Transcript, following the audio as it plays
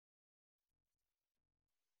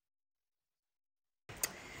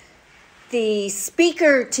the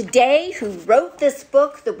speaker today who wrote this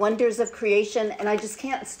book, The Wonders of Creation, and I just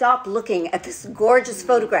can't stop looking at this gorgeous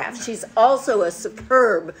photograph. She's also a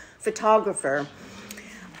superb photographer.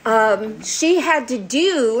 She had to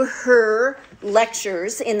do her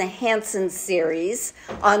lectures in the Hansen series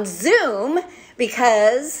on Zoom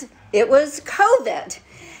because it was COVID.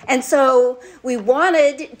 And so we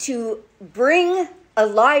wanted to bring a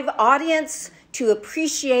live audience to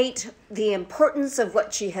appreciate the importance of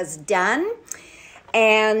what she has done.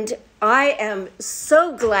 And I am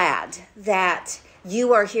so glad that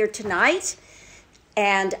you are here tonight.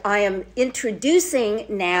 And I am introducing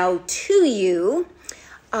now to you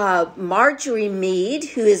Marjorie Mead,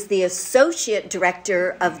 who is the Associate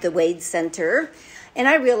Director of the Wade Center. And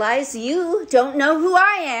I realize you don't know who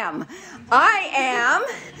I am. I am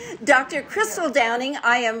Dr. Crystal Downing.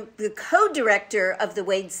 I am the co-director of the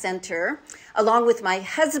Wade Center, along with my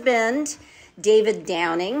husband, David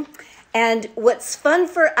Downing. And what's fun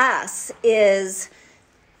for us is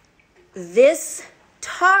this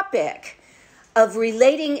topic of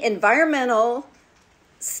relating environmental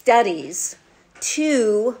studies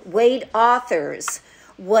to Wade authors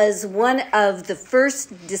was one of the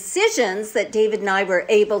first decisions that David and I were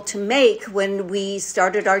able to make when we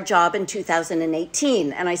started our job in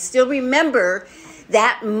 2018. And I still remember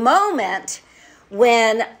that moment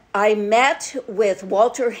when I met with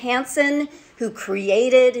Walter Hansen, who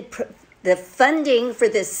created the funding for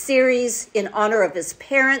this series in honor of his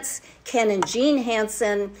parents, Ken and Jean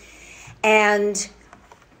Hansen. And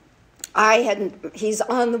he's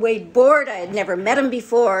on the Wade board. I had never met him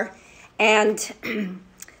before. And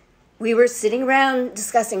we were sitting around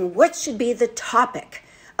discussing what should be the topic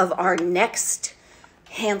of our next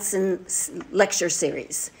Hansen lecture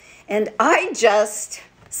series. And I just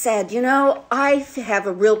said, you know, I have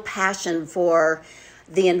a real passion for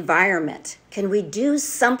the environment. Can we do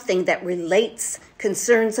something that relates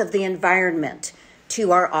concerns of the environment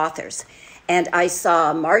to our authors? And I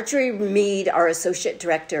saw Marjorie Mead, our associate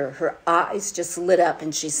director, her eyes just lit up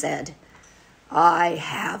and she said, I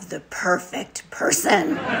have the perfect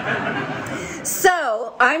person.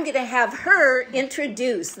 So I'm going to have her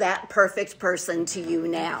introduce that perfect person to you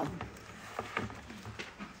now.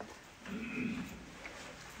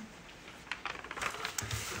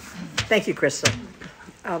 Thank you, Crystal.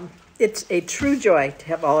 It's a true joy to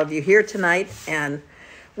have all of you here tonight, and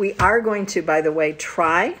we are going to, by the way,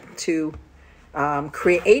 try to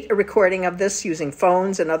create a recording of this using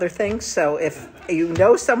phones and other things. So if you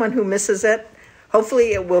know someone who misses it,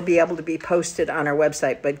 hopefully it will be able to be posted on our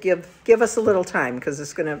website. But give us a little time because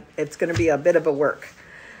it's gonna be a bit of a work.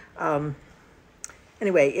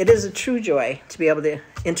 Anyway, it is a true joy to be able to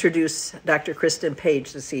introduce Dr. Kristen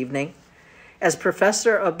Page this evening. As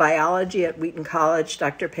professor of biology at Wheaton College,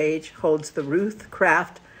 Dr. Page holds the Ruth,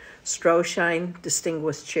 Kraft, Strohschein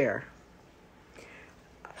Distinguished Chair.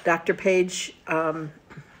 Dr. Page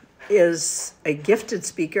is a gifted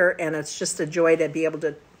speaker, and it's just a joy to be able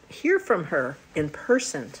to hear from her in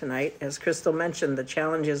person tonight. As Crystal mentioned, the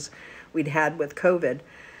challenges we'd had with COVID.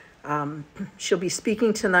 She'll be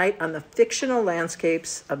speaking tonight on the fictional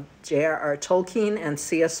landscapes of J.R.R. Tolkien and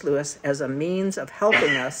C.S. Lewis as a means of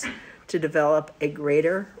helping us to develop a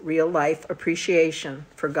greater real-life appreciation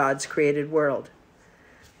for God's created world.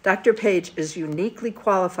 Dr. Page is uniquely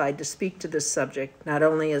qualified to speak to this subject, not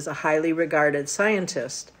only as a highly regarded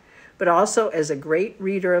scientist, but also as a great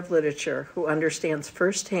reader of literature who understands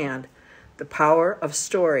firsthand the power of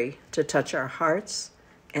story to touch our hearts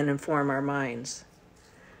and inform our minds.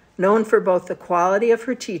 Known for both the quality of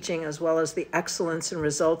her teaching as well as the excellence and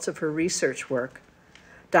results of her research work,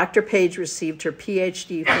 Dr. Page received her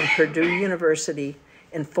PhD from Purdue University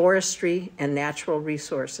in Forestry and Natural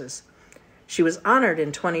Resources. She was honored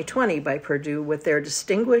in 2020 by Purdue with their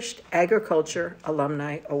Distinguished Agriculture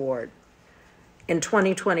Alumni Award. In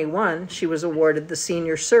 2021, she was awarded the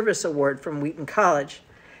Senior Service Award from Wheaton College,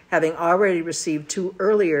 having already received 2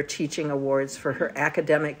 earlier teaching awards for her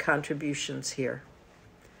academic contributions here.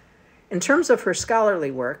 In terms of her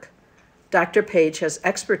scholarly work, Dr. Page has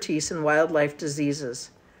expertise in wildlife diseases,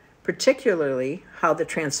 particularly how the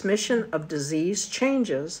transmission of disease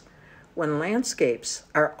changes when landscapes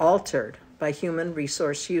are altered by human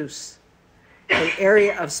resource use. An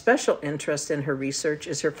area of special interest in her research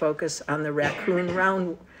is her focus on the raccoon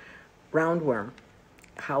roundworm,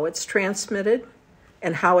 how it's transmitted,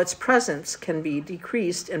 and how its presence can be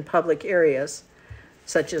decreased in public areas,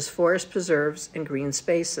 such as forest preserves and green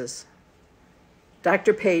spaces.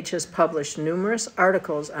 Dr. Page has published numerous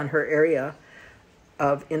articles on her area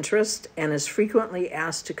of interest and is frequently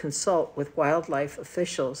asked to consult with wildlife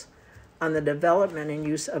officials on the development and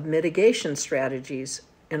use of mitigation strategies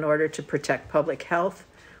in order to protect public health,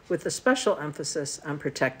 with a special emphasis on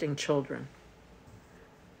protecting children.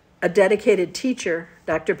 A dedicated teacher,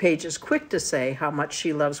 Dr. Page is quick to say how much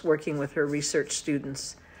she loves working with her research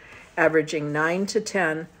students, averaging 9 to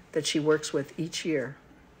 10 that she works with each year.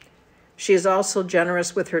 She is also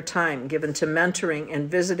generous with her time given to mentoring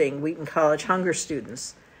and visiting Wheaton College hunger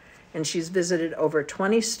students, and she's visited over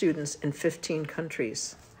 20 students in 15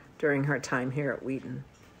 countries during her time here at Wheaton.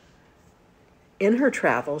 In her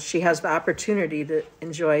travels, she has the opportunity to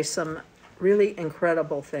enjoy some really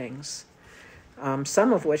incredible things,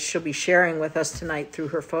 some of which she'll be sharing with us tonight through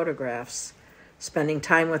her photographs, spending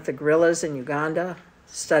time with the gorillas in Uganda,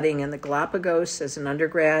 studying in the Galapagos as an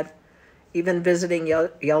undergrad, even visiting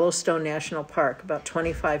Yellowstone National Park about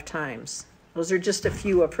 25 times. Those are just a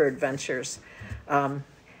few of her adventures. You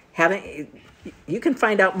can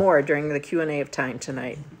find out more during the Q&A of time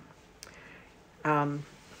tonight.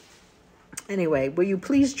 Anyway, will you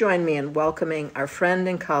please join me in welcoming our friend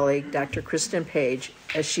and colleague, Dr. Kristen Page,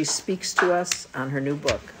 as she speaks to us on her new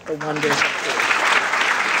book, The Wonders of Creation.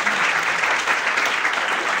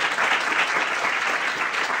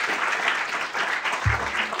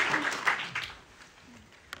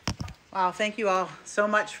 Wow, thank you all so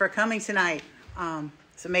much for coming tonight.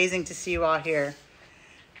 It's amazing to see you all here.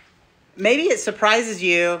 Maybe it surprises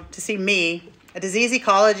you to see me, a disease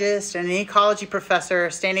ecologist and an ecology professor,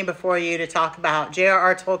 standing before you to talk about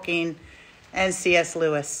J.R.R. Tolkien and C.S.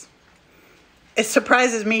 Lewis. It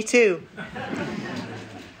surprises me too.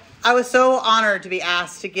 I was so honored to be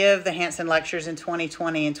asked to give the Hansen Lectures in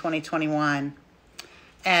 2020 and 2021,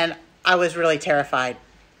 and I was really terrified.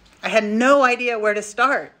 I had no idea where to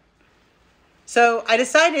start. So I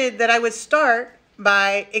decided that I would start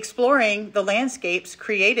by exploring the landscapes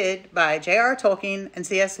created by J.R.R. Tolkien and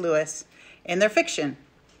C.S. Lewis in their fiction,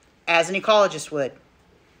 as an ecologist would.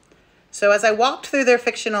 So as I walked through their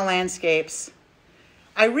fictional landscapes,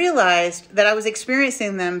 I realized that I was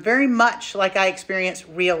experiencing them very much like I experience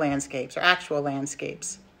real landscapes or actual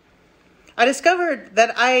landscapes. I discovered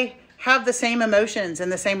that I have the same emotions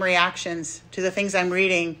and the same reactions to the things I'm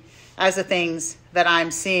reading as the things that I'm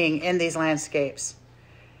seeing in these landscapes.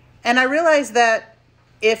 And I realized that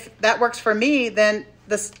if that works for me, then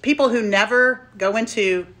the people who never go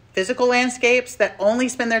into physical landscapes, that only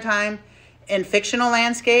spend their time in fictional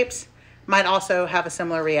landscapes, might also have a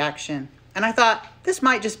similar reaction. And I thought this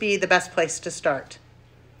might just be the best place to start.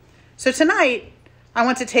 So tonight, I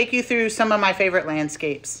want to take you through some of my favorite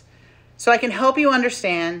landscapes so I can help you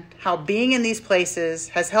understand how being in these places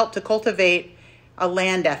has helped to cultivate a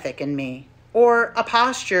land ethic in me, or a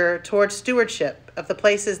posture towards stewardship of the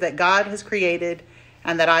places that God has created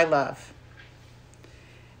and that I love.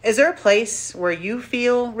 Is there a place where you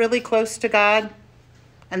feel really close to God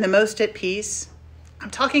and the most at peace? I'm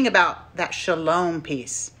talking about that shalom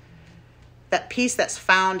peace, that peace that's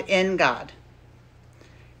found in God.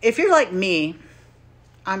 If you're like me,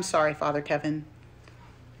 I'm sorry, Father Kevin,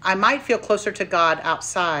 I might feel closer to God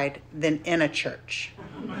outside than in a church.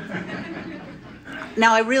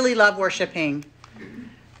 Now, I really love worshiping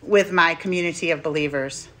with my community of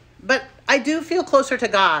believers, but I do feel closer to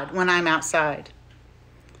God when I'm outside.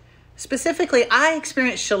 Specifically, I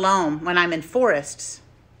experience shalom when I'm in forests.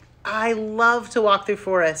 I love to walk through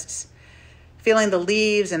forests, feeling the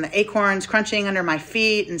leaves and the acorns crunching under my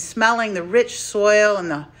feet and smelling the rich soil and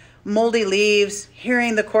the moldy leaves,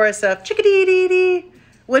 hearing the chorus of chickadee-dee-dee,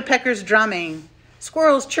 woodpeckers drumming,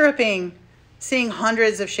 squirrels chirping, seeing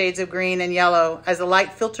hundreds of shades of green and yellow as the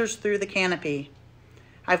light filters through the canopy.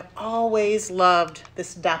 I've always loved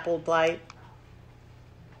this dappled light.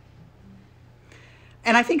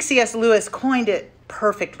 And I think C.S. Lewis coined it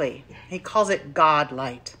perfectly. He calls it God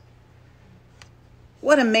light.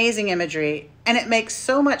 What amazing imagery. And it makes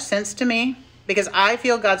so much sense to me because I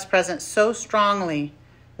feel God's presence so strongly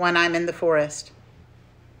when I'm in the forest.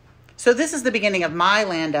 So this is the beginning of my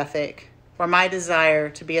land ethic, or my desire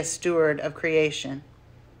to be a steward of creation.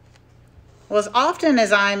 Well, as often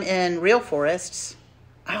as I'm in real forests,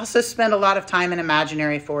 I also spend a lot of time in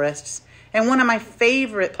imaginary forests. And one of my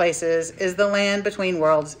favorite places is the land between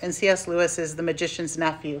worlds in C.S. Lewis's The Magician's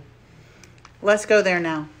Nephew. Let's go there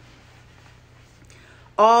now.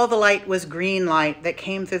 All the light was green light that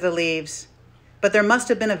came through the leaves, but there must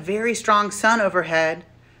have been a very strong sun overhead,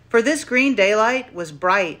 for this green daylight was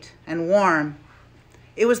bright and warm.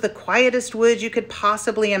 It was the quietest wood you could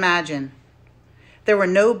possibly imagine. There were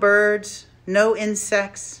no birds, no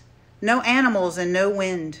insects, no animals, and no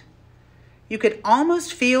wind. You could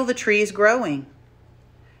almost feel the trees growing.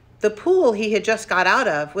 The pool he had just got out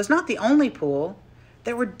of was not the only pool.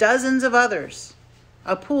 There were dozens of others.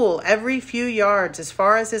 A pool every few yards as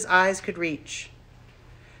far as his eyes could reach.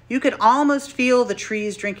 You could almost feel the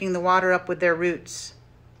trees drinking the water up with their roots.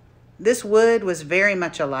 This wood was very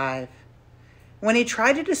much alive. When he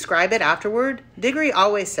tried to describe it afterward, Diggory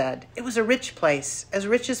always said it was a rich place, as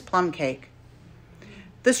rich as plum cake.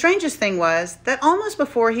 The strangest thing was that almost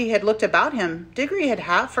before he had looked about him, Diggory had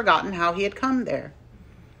half forgotten how he had come there.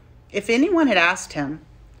 If anyone had asked him,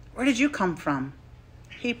 "Where did you come from?"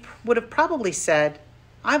 he would have probably said,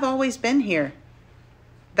 "I've always been here."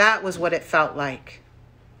 That was what it felt like,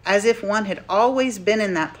 as if one had always been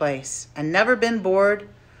in that place and never been bored,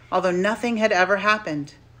 although nothing had ever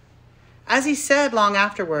happened. As he said long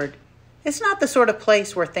afterward, it's not the sort of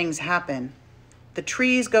place where things happen. The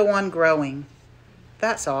trees go on growing.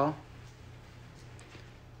 That's all.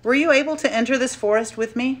 Were you able to enter this forest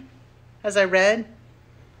with me as I read?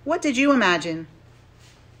 What did you imagine?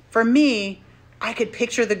 For me, I could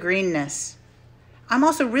picture the greenness. I'm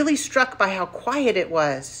also really struck by how quiet it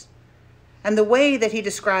was and the way that he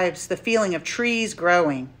describes the feeling of trees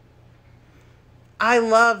growing. I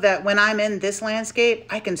love that when I'm in this landscape,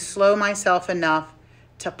 I can slow myself enough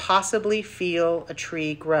to possibly feel a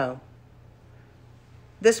tree grow.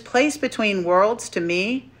 This place between worlds, to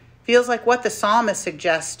me, feels like what the psalmist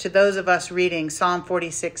suggests to those of us reading Psalm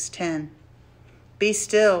 46:10. Be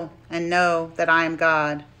still and know that I am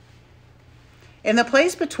God. In the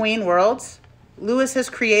place between worlds, Lewis has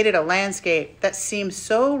created a landscape that seems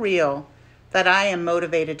so real that I am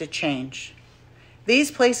motivated to change.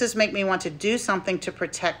 These places make me want to do something to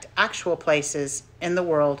protect actual places in the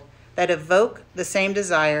world that evoke the same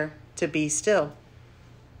desire to be still.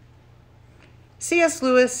 C.S.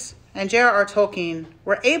 Lewis and J.R.R. Tolkien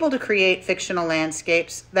were able to create fictional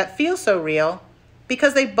landscapes that feel so real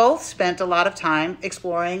because they both spent a lot of time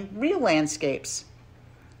exploring real landscapes.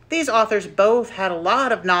 These authors both had a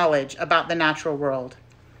lot of knowledge about the natural world.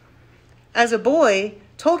 As a boy,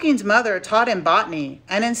 Tolkien's mother taught him botany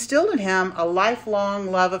and instilled in him a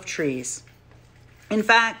lifelong love of trees. In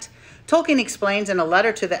fact, Tolkien explains in a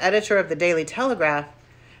letter to the editor of the Daily Telegraph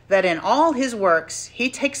that in all his works, he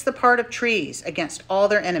takes the part of trees against all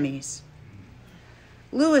their enemies.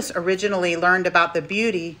 Lewis originally learned about the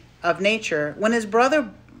beauty of nature when his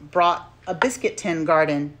brother brought a biscuit tin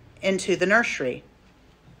garden into the nursery.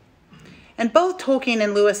 And both Tolkien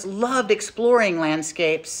and Lewis loved exploring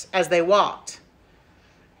landscapes as they walked.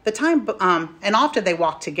 And often they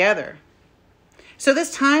walked together. So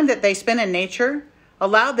this time that they spent in nature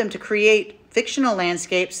allowed them to create fictional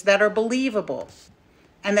landscapes that are believable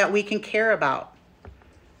and that we can care about.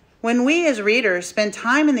 When we as readers spend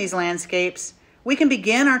time in these landscapes, we can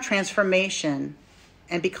begin our transformation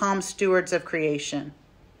and become stewards of creation.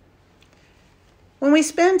 When we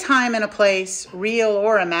spend time in a place, real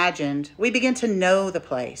or imagined, we begin to know the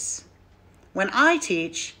place. When I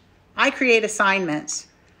teach, I create assignments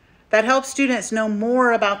that help students know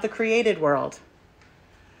more about the created world.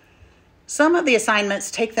 Some of the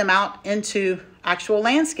assignments take them out into actual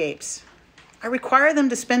landscapes. I require them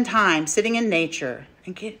to spend time sitting in nature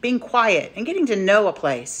and being quiet and getting to know a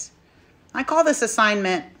place. I call this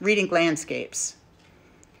assignment reading landscapes.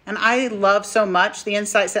 And I love so much the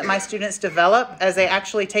insights that my students develop as they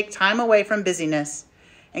actually take time away from busyness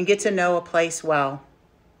and get to know a place well.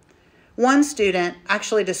 One student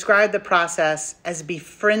actually described the process as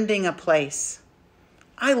befriending a place.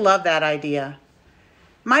 I love that idea.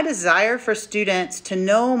 My desire for students to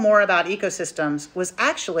know more about ecosystems was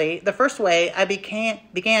actually the first way I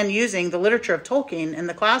began using the literature of Tolkien in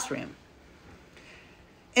the classroom.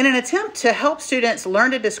 In an attempt to help students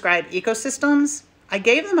learn to describe ecosystems, I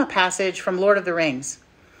gave them a passage from Lord of the Rings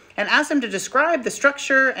and asked them to describe the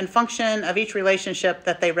structure and function of each relationship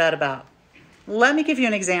that they read about. Let me give you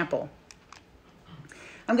an example.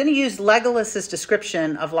 I'm going to use Legolas's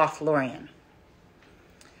description of Lothlorien.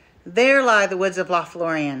 There lie the woods of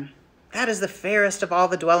Lothlorien. That is the fairest of all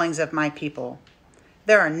the dwellings of my people.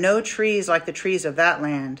 There are no trees like the trees of that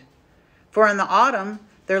land. For in the autumn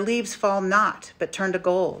their leaves fall not, but turn to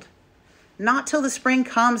gold. Not till the spring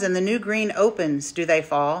comes and the new green opens do they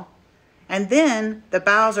fall. And then the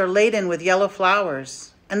boughs are laden with yellow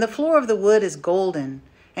flowers, and the floor of the wood is golden,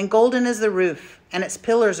 and golden is the roof, and its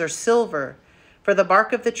pillars are silver, for the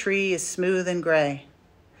bark of the tree is smooth and gray.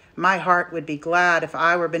 My heart would be glad if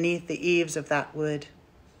I were beneath the eaves of that wood.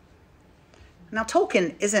 Now,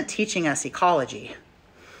 Tolkien isn't teaching us ecology,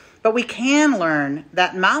 but we can learn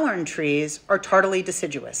that mallorn trees are tardily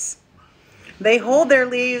deciduous. They hold their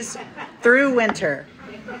leaves through winter.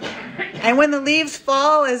 And when the leaves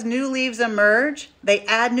fall as new leaves emerge, they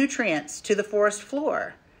add nutrients to the forest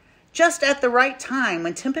floor, just at the right time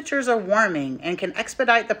when temperatures are warming and can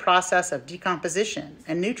expedite the process of decomposition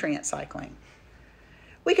and nutrient cycling.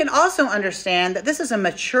 We can also understand that this is a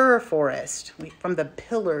mature forest from the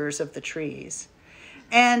pillars of the trees.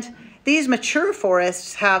 And these mature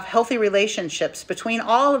forests have healthy relationships between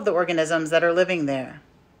all of the organisms that are living there.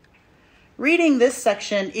 Reading this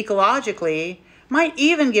section ecologically might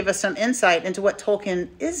even give us some insight into what Tolkien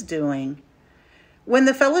is doing. When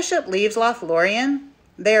the Fellowship leaves Lothlorien,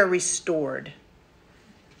 they are restored.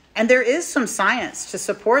 And there is some science to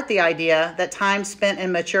support the idea that time spent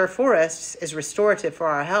in mature forests is restorative for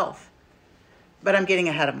our health. But I'm getting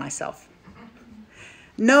ahead of myself.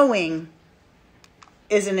 Knowing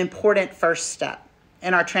is an important first step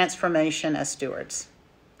in our transformation as stewards.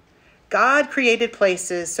 God created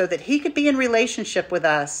places so that he could be in relationship with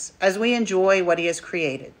us as we enjoy what he has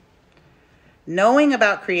created. Knowing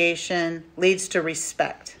about creation leads to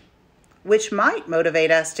respect, which might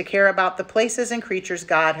motivate us to care about the places and creatures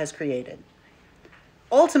God has created.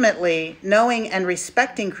 Ultimately, knowing and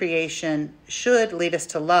respecting creation should lead us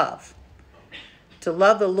to love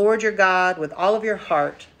the Lord your God with all of your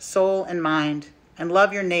heart, soul, and mind, and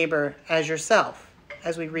love your neighbor as yourself,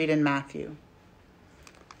 as we read in Matthew.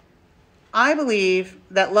 I believe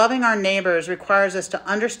that loving our neighbors requires us to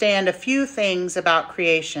understand a few things about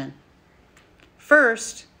creation.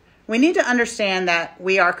 First, we need to understand that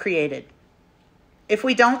we are created. If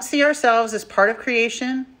we don't see ourselves as part of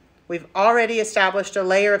creation, we've already established a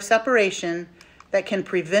layer of separation that can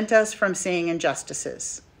prevent us from seeing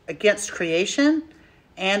injustices against creation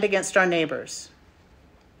and against our neighbors.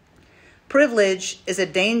 Privilege is a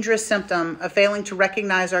dangerous symptom of failing to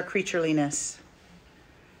recognize our creatureliness.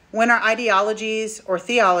 When our ideologies or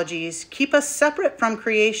theologies keep us separate from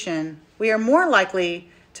creation, we are more likely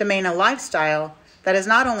to maintain a lifestyle that is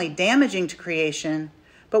not only damaging to creation,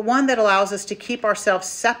 but one that allows us to keep ourselves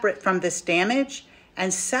separate from this damage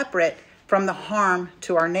and separate from the harm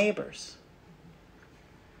to our neighbors.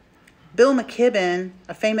 Bill McKibben,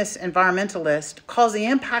 a famous environmentalist, calls the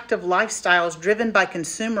impact of lifestyles driven by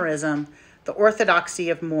consumerism the orthodoxy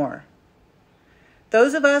of more.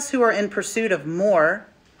 Those of us who are in pursuit of more,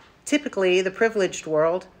 typically the privileged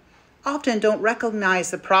world, often don't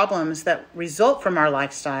recognize the problems that result from our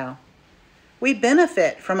lifestyle. We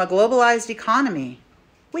benefit from a globalized economy.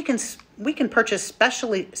 We can purchase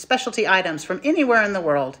specialty items from anywhere in the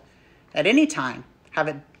world at any time, have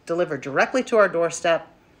it delivered directly to our doorstep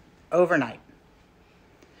overnight.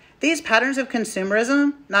 These patterns of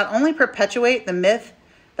consumerism not only perpetuate the myth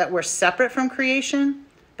that we're separate from creation,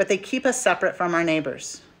 but they keep us separate from our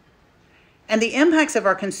neighbors. And the impacts of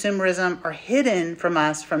our consumerism are hidden from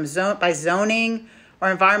us by zoning or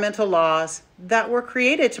environmental laws that were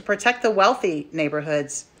created to protect the wealthy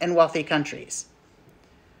neighborhoods in wealthy countries.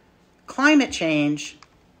 Climate change,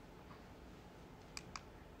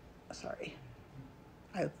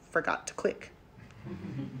 I forgot to click.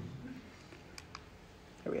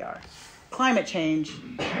 Here we are. Climate change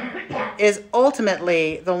is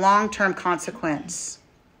ultimately the long-term consequence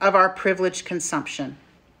of our privileged consumption.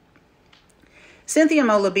 Cynthia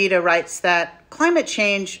Molabita writes that climate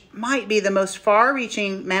change might be the most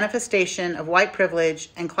far-reaching manifestation of white privilege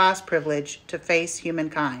and class privilege to face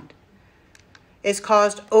humankind. It's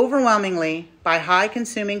caused overwhelmingly by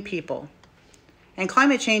high-consuming people, and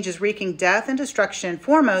climate change is wreaking death and destruction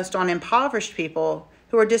foremost on impoverished people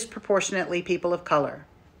who are disproportionately people of color.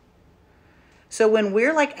 So when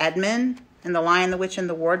we're like Edmund in The Lion, the Witch, and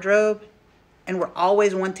the Wardrobe, and we're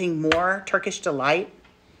always wanting more Turkish delight,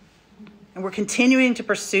 and we're continuing to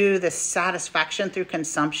pursue this satisfaction through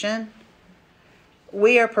consumption,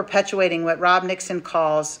 we are perpetuating what Rob Nixon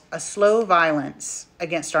calls a slow violence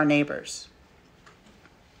against our neighbors.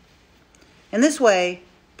 In this way,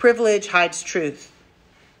 privilege hides truth.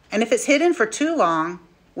 And if it's hidden for too long,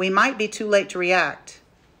 we might be too late to react.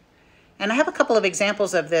 And I have a couple of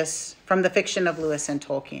examples of this from the fiction of Lewis and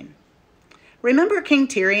Tolkien. Remember King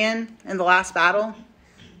Tyrion in The Last Battle?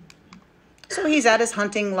 So he's at his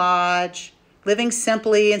hunting lodge, living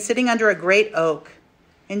simply and sitting under a great oak,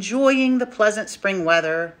 enjoying the pleasant spring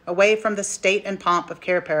weather away from the state and pomp of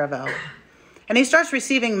Cair Paravel. And he starts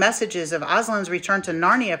receiving messages of Aslan's return to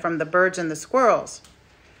Narnia from the birds and the squirrels.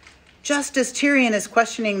 Just as Tyrion is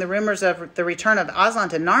questioning the rumors of the return of Aslan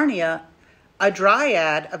to Narnia, a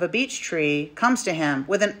dryad of a beech tree comes to him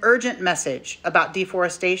with an urgent message about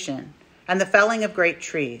deforestation and the felling of great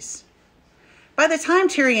trees. By the time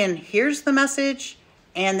Tyrion hears the message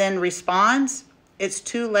and then responds, it's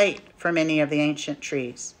too late for many of the ancient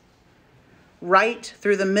trees. Right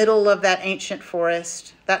through the middle of that ancient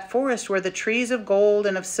forest, that forest where the trees of gold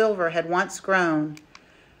and of silver had once grown,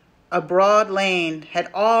 a broad lane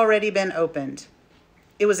had already been opened.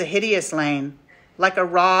 It was a hideous lane, like a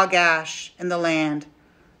raw gash in the land,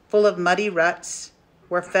 full of muddy ruts,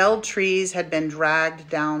 where felled trees had been dragged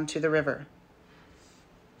down to the river.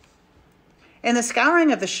 In The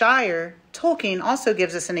Scouring of the Shire, Tolkien also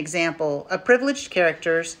gives us an example of privileged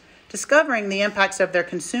characters discovering the impacts of their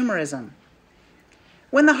consumerism.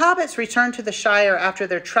 When the hobbits return to the Shire after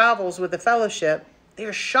their travels with the Fellowship, they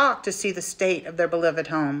are shocked to see the state of their beloved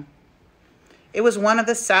home. It was one of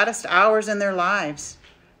the saddest hours in their lives.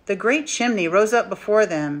 The great chimney rose up before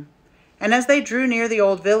them, and as they drew near the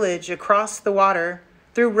old village across the water,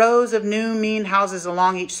 through rows of new mean houses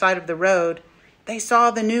along each side of the road, they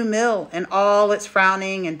saw the new mill in all its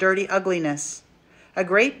frowning and dirty ugliness, a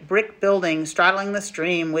great brick building straddling the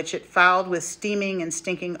stream which it fouled with steaming and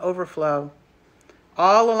stinking overflow.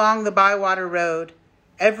 All along the Bywater Road,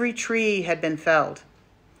 every tree had been felled.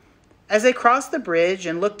 As they crossed the bridge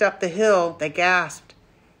and looked up the hill, they gasped.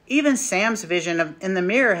 Even Sam's vision in the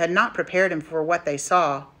mirror had not prepared him for what they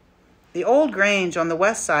saw. The old grange on the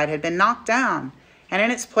west side had been knocked down, and in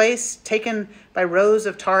its place taken by rows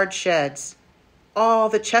of tarred sheds. All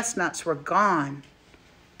the chestnuts were gone.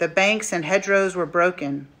 The banks and hedgerows were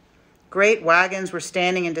broken. Great wagons were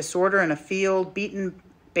standing in disorder in a field beaten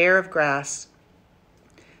bare of grass.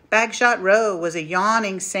 Bagshot Row was a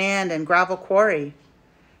yawning sand and gravel quarry.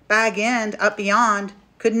 Bag End, up beyond,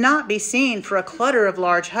 could not be seen for a clutter of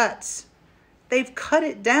large huts. "They've cut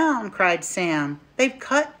it down," cried Sam. "They've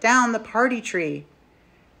cut down the party tree."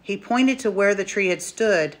 He pointed to where the tree had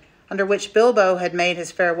stood, under which Bilbo had made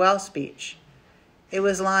his farewell speech. It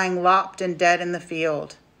was lying lopped and dead in the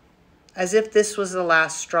field. As if this was the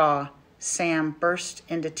last straw, Sam burst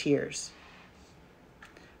into tears.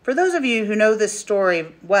 For those of you who know this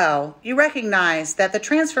story well, you recognize that the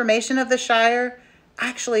transformation of the Shire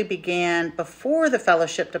actually began before the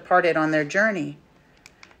Fellowship departed on their journey.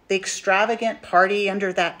 The extravagant party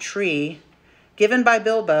under that tree, given by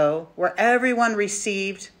Bilbo, where everyone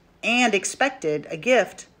received and expected a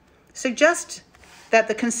gift, suggests that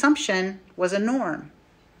the consumption was a norm.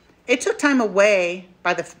 It took time away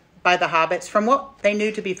by the hobbits from what they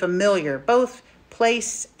knew to be familiar, both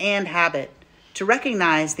place and habit, to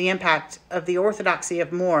recognize the impact of the orthodoxy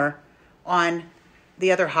of Moor on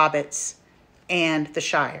the other hobbits and the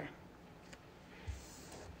Shire.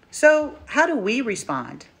 So, how do we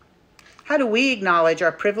respond? How do we acknowledge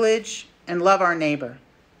our privilege and love our neighbor?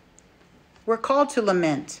 We're called to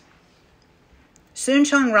lament.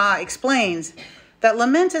 Soon-Chung Rah explains that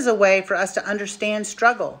lament is a way for us to understand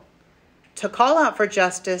struggle, to call out for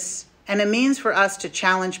justice, and a means for us to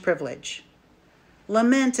challenge privilege.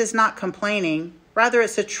 Lament is not complaining, rather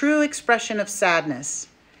it's a true expression of sadness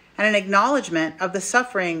and an acknowledgement of the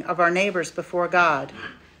suffering of our neighbors before God.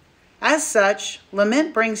 As such,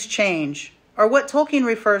 lament brings change, or what Tolkien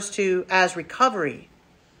refers to as recovery.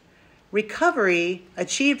 Recovery,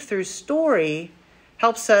 achieved through story,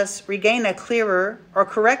 helps us regain a clearer or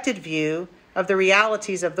corrected view of the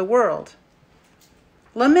realities of the world.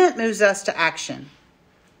 Lament moves us to action.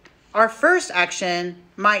 Our first action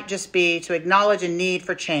might just be to acknowledge a need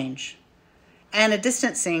for change and a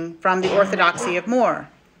distancing from the orthodoxy of Moor.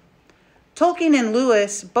 Tolkien and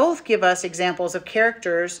Lewis both give us examples of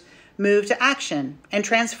characters moved to action and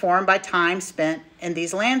transformed by time spent in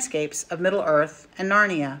these landscapes of Middle-earth and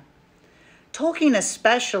Narnia. Tolkien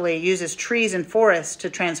especially uses trees and forests to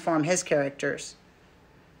transform his characters.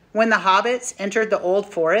 When the hobbits entered the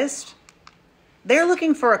old forest, they're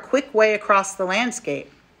looking for a quick way across the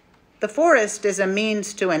landscape. The forest is a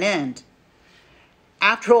means to an end.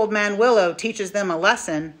 After Old Man Willow teaches them a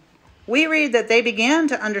lesson, we read that they began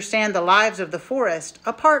to understand the lives of the forest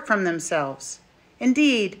apart from themselves.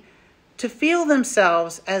 Indeed, to feel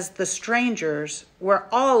themselves as the strangers where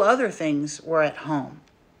all other things were at home.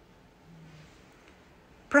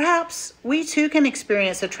 Perhaps we too can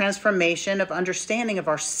experience a transformation of understanding of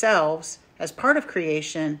ourselves as part of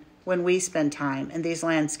creation when we spend time in these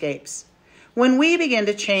landscapes. When we begin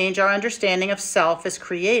to change our understanding of self as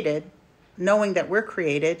created, knowing that we're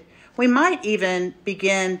created, we might even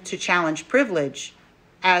begin to challenge privilege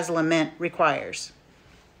as lament requires.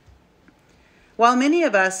 While many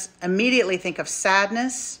of us immediately think of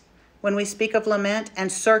sadness when we speak of lament, and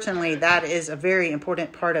certainly that is a very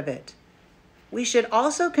important part of it, we should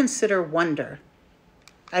also consider wonder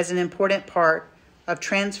as an important part of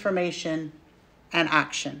transformation and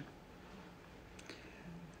action.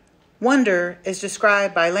 Wonder is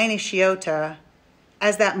described by Leni Shiota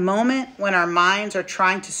as that moment when our minds are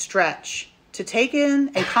trying to stretch, to take in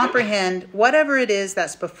and comprehend whatever it is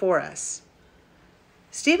that's before us.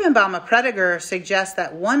 Stephen Baume-Prediger suggests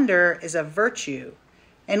that wonder is a virtue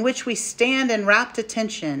in which we stand in rapt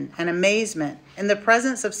attention and amazement in the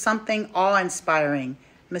presence of something awe-inspiring,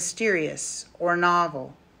 mysterious, or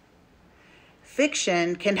novel.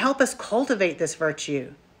 fiction can help us cultivate this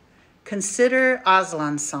virtue. Consider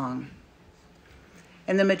Aslan's song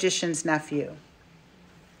and The Magician's Nephew.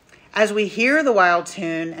 As we hear the wild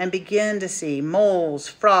tune and begin to see moles,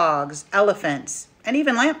 frogs, elephants, and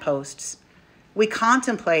even lampposts, we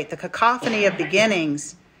contemplate the cacophony of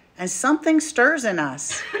beginnings, and something stirs in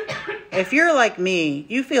us. If you're like me,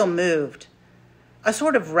 you feel moved, a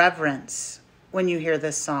sort of reverence when you hear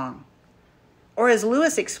this song. Or as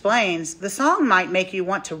Lewis explains, the song might make you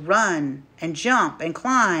want to run and jump and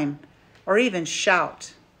climb, or even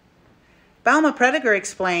shout. Balma Prediger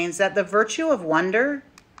explains that the virtue of wonder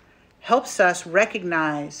helps us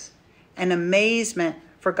recognize an amazement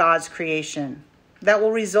for God's creation that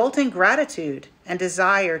will result in gratitude and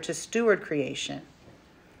desire to steward creation.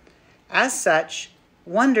 As such,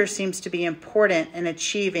 wonder seems to be important in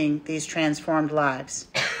achieving these transformed lives.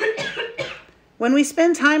 When we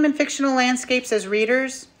spend time in fictional landscapes as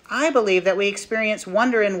readers, I believe that we experience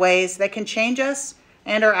wonder in ways that can change us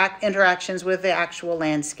and our interactions with the actual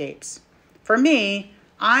landscapes. For me,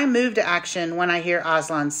 I move to action when I hear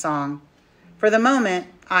Aslan's song. For the moment,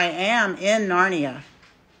 I am in Narnia,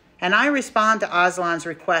 and I respond to Aslan's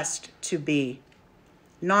request to be.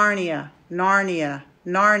 Narnia, Narnia,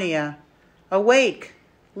 Narnia, awake,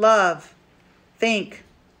 love, think,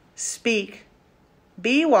 speak,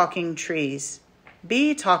 be walking trees,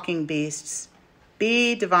 be talking beasts,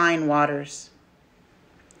 be divine waters.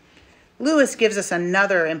 Lewis gives us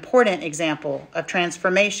another important example of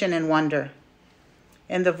transformation and wonder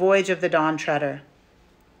in The Voyage of the Dawn Treader.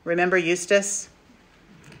 Remember Eustace?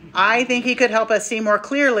 I think he could help us see more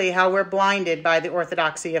clearly how we're blinded by the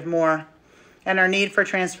orthodoxy of more and our need for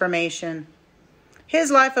transformation.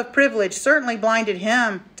 His life of privilege certainly blinded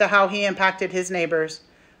him to how he impacted his neighbors,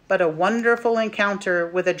 but a wonderful encounter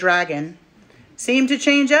with a dragon seemed to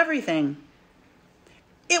change everything.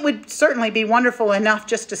 It would certainly be wonderful enough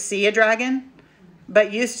just to see a dragon,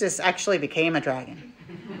 but Eustace actually became a dragon.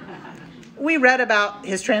 We read about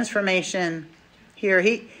his transformation here.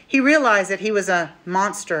 He realized that he was a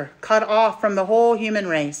monster, cut off from the whole human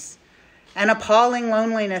race. An appalling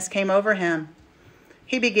loneliness came over him.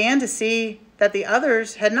 He began to see that the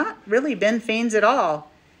others had not really been fiends at all.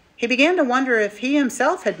 He began to wonder if he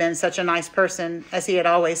himself had been such a nice person as he had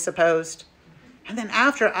always supposed. And then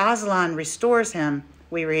after Aslan restores him,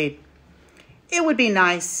 we read, "It would be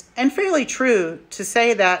nice and fairly true to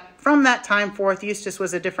say that from that time forth Eustace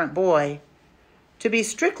was a different boy. To be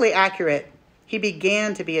strictly accurate, he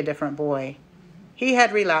began to be a different boy. He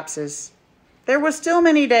had relapses. There were still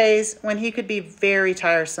many days when he could be very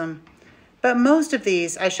tiresome, but most of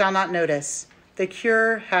these I shall not notice. The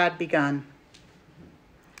cure had begun."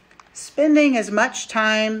 Spending as much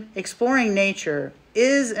time exploring nature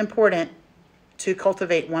is important to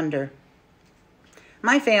cultivate wonder.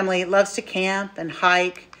 My family loves to camp and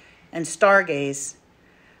hike and stargaze,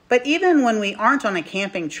 but even when we aren't on a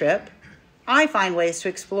camping trip, I find ways to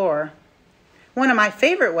explore. One of my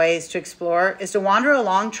favorite ways to explore is to wander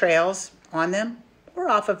along trails, on them or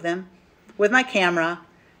off of them, with my camera,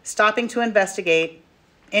 stopping to investigate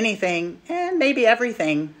anything and maybe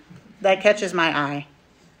everything that catches my eye.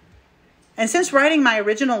 And since writing my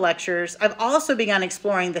original lectures, I've also begun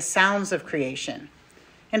exploring the sounds of creation.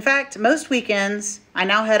 In fact, most weekends, I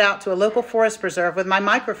now head out to a local forest preserve with my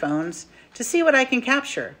microphones to see what I can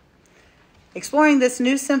capture. Exploring this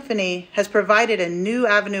new symphony has provided a new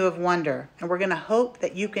avenue of wonder, and we're going to hope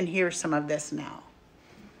that you can hear some of this now.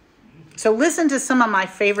 So listen to some of my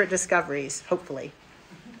favorite discoveries, hopefully.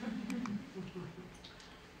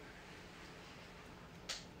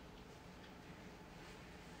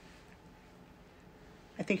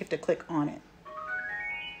 I think you have to click on it.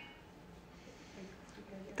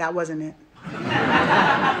 That wasn't it.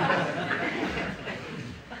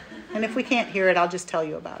 And if we can't hear it, I'll just tell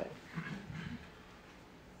you about it.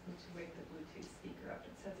 Wake the Bluetooth speaker up.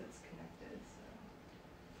 It says it's connected. So.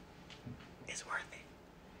 It's worth it.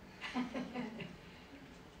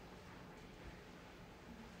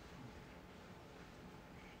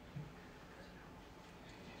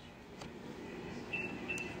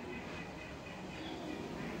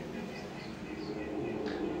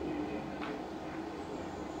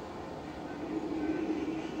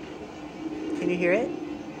 Can you hear it?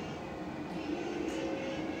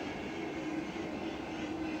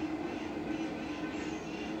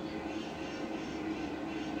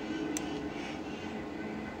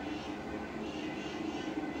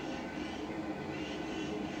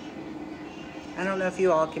 I don't know if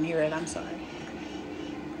you all can hear it. I'm sorry.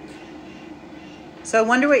 So I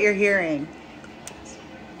wonder what you're hearing.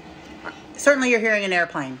 Certainly you're hearing an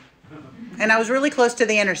airplane. And I was really close to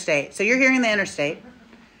the interstate. So you're hearing the interstate.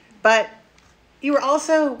 But you were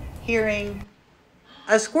also hearing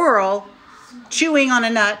a squirrel chewing on a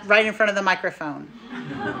nut right in front of the microphone.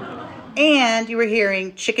 And you were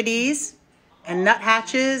hearing chickadees and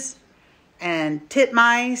nuthatches and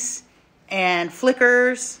titmice and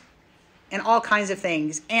flickers and all kinds of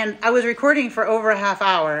things. And I was recording for over a half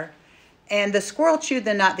hour, and the squirrel chewed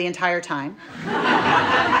the nut the entire time.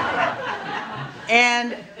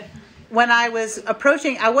 And when I was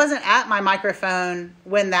approaching, I wasn't at my microphone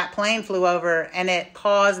when that plane flew over, and it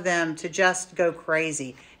caused them to just go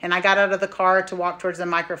crazy. And I got out of the car to walk towards the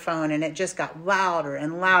microphone, and it just got louder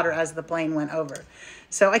and louder as the plane went over.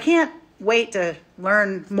 So I can't wait to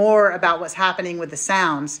learn more about what's happening with the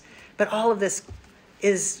sounds, but all of this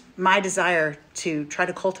is my desire to try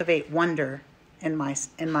to cultivate wonder in my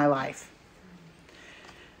life.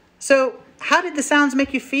 So how did the sounds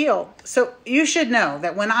make you feel? So you should know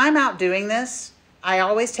that when I'm out doing this, I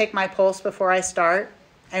always take my pulse before I start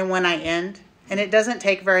and when I end, and it doesn't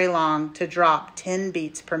take very long to drop 10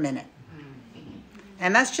 beats per minute.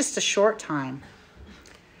 And that's just a short time.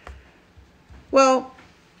 Well,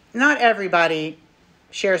 not everybody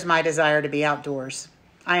shares my desire to be outdoors.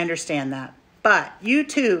 I understand that. But you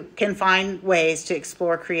too can find ways to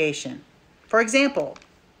explore creation. For example,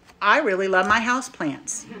 I really love my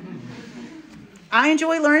houseplants. I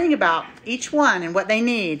enjoy learning about each one and what they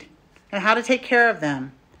need and how to take care of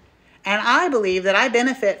them. And I believe that I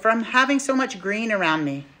benefit from having so much green around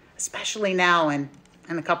me, especially now in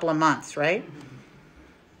a couple of months, right?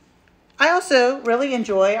 I also really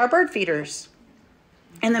enjoy our bird feeders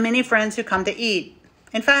and the many friends who come to eat.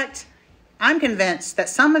 In fact, I'm convinced that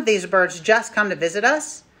some of these birds just come to visit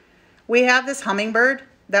us. We have this hummingbird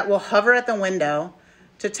that will hover at the window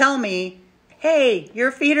to tell me, hey,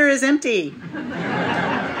 your feeder is empty.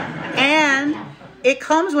 And it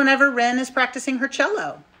comes whenever Wren is practicing her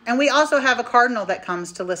cello. And we also have a cardinal that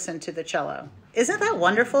comes to listen to the cello. Isn't that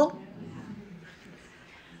wonderful?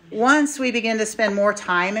 Once we begin to spend more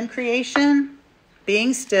time in creation,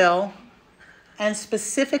 being still, and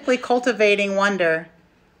specifically cultivating wonder,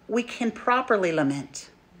 we can properly lament.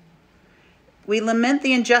 We lament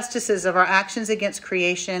the injustices of our actions against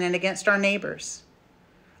creation and against our neighbors.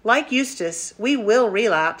 Like Eustace, we will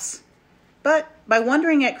relapse, but by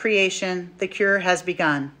wondering at creation, the cure has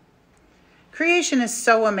begun. Creation is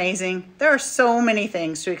so amazing. There are so many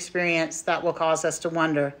things to experience that will cause us to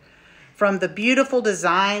wonder. From the beautiful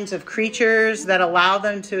designs of creatures that allow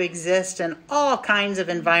them to exist in all kinds of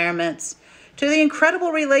environments, to the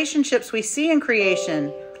incredible relationships we see in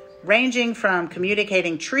creation, ranging from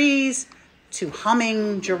communicating trees to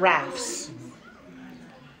humming giraffes.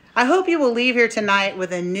 I hope you will leave here tonight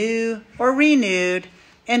with a new or renewed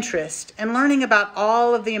interest in learning about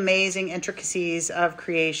all of the amazing intricacies of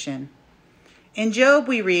creation. In Job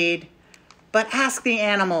we read, "But ask the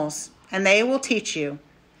animals, and they will teach you."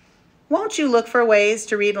 Won't you look for ways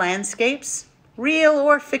to read landscapes, real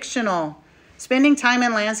or fictional? Spending time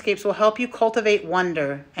in landscapes will help you cultivate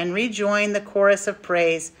wonder and rejoin the chorus of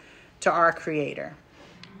praise to our Creator.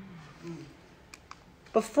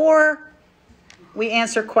 Before we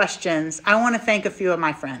answer questions, I want to thank a few of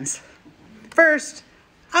my friends. First,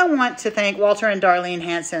 I want to thank Walter and Darlene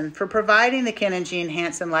Hansen for providing the Ken and Jean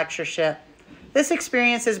Hansen Lectureship. This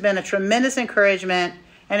experience has been a tremendous encouragement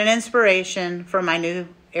and an inspiration for my new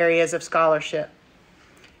areas of scholarship.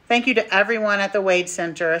 Thank you to everyone at the Wade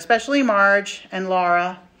Center, especially Marge and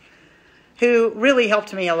Laura, who really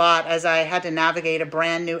helped me a lot as I had to navigate a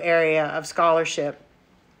brand new area of scholarship.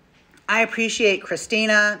 I appreciate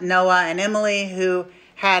Christina, Noah, and Emily, who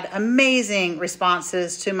had amazing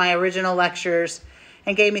responses to my original lectures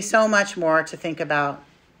and gave me so much more to think about.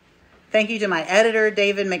 Thank you to my editor,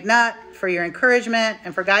 David McNutt, for your encouragement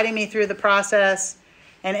and for guiding me through the process,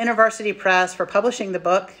 and InterVarsity Press for publishing the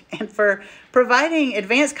book and for providing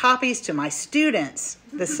advanced copies to my students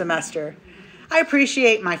this semester. I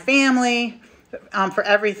appreciate my family for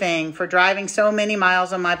everything, for driving so many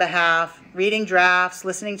miles on my behalf, reading drafts,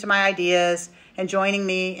 listening to my ideas, and joining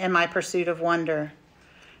me in my pursuit of wonder.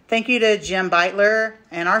 Thank you to Jim Beitler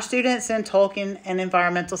and our students in Tolkien and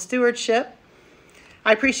environmental stewardship.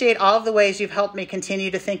 I appreciate all of the ways you've helped me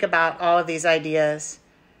continue to think about all of these ideas.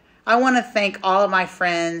 I want to thank all of my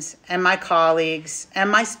friends and my colleagues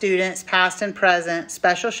and my students, past and present.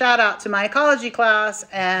 Special shout out to my ecology class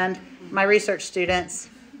and my research students.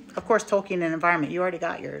 Of course, Tolkien and environment, you already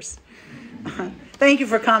got yours. Thank you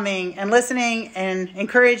for coming and listening and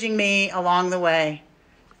encouraging me along the way.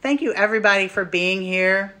 Thank you, everybody, for being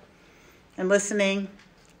here and listening.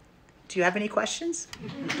 Do you have any questions?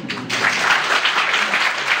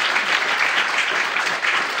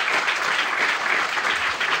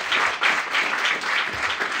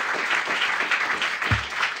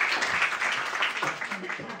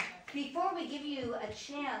 give you a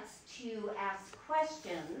chance to ask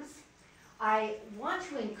questions, I want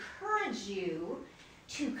to encourage you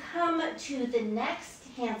to come to the next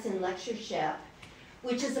Hansen Lectureship,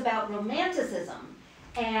 which is about romanticism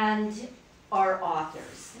and our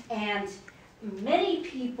authors. And many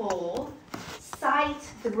people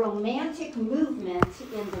cite the Romantic movement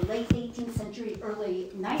in the late 18th century,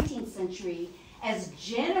 early 19th century as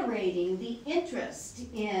generating the interest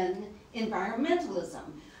in environmentalism.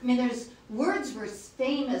 I mean, there's Wordsworth's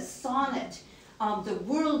famous sonnet, the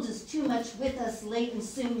world is too much with us late and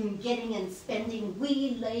soon, getting and spending,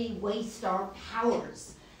 we lay waste our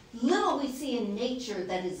powers. Little we see in nature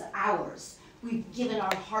that is ours. We've given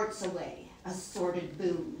our hearts away, a sordid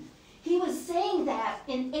boon. He was saying that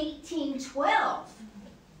in 1812.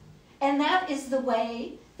 And that is the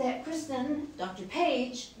way that Kristen, Dr.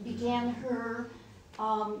 Page, began her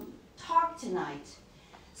talk tonight.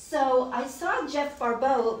 So I saw Jeff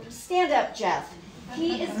Barbeau. Stand up, Jeff.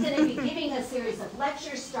 He is going to be giving a series of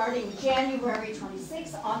lectures starting January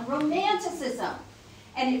 26th on romanticism.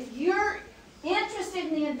 And if you're interested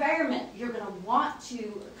in the environment, you're going to want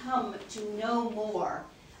to come to know more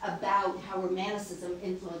about how romanticism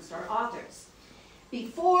influenced our authors.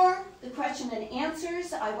 Before the question and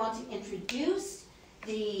answers, I want to introduce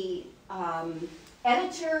the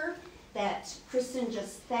editor that Kristen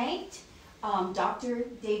just thanked, Dr.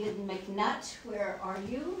 David McNutt. Where are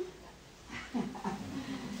you? Hi,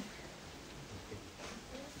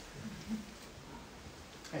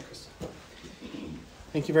 Kristen.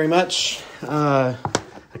 Thank you very much. A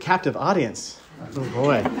captive audience. Oh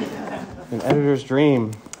boy, an editor's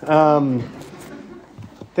dream.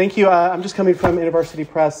 Thank you. I'm just coming from InterVarsity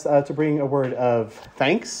Press to bring a word of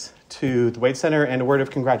thanks to the Wade Center and a word of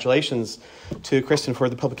congratulations to Kristen for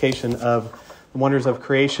the publication of The Wonders of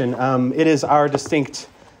Creation. It is our distinct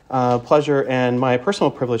pleasure and my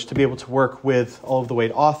personal privilege to be able to work with all of the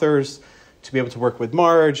Wade authors, to be able to work with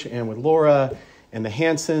Marge and with Laura and the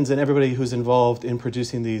Hansens and everybody who's involved in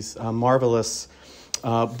producing these marvelous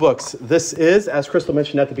books. This is, as Crystal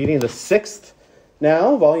mentioned at the beginning, the 6th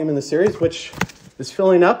now volume in the series, which is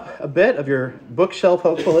filling up a bit of your bookshelf,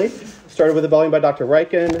 hopefully. Started with a volume by Dr.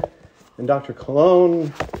 Reichen and Dr.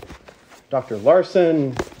 Cologne, Dr.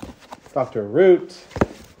 Larson, Dr. Root,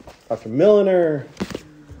 Dr. Milliner,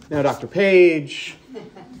 now Dr. Page.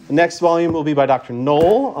 The next volume will be by Dr.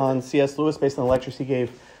 Knoll on C.S. Lewis, based on the lectures he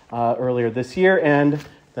gave earlier this year, and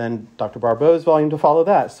then Dr. Barbeau's volume to follow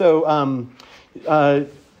that. So,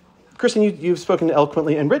 Kristen, you've spoken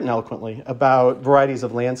eloquently and written eloquently about varieties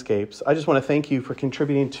of landscapes. I just want to thank you for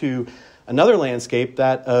contributing to another landscape,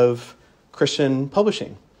 that of Christian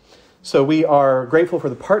publishing. So we are grateful for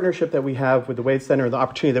the partnership that we have with the Wade Center and the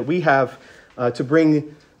opportunity that we have to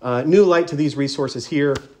bring new light to these resources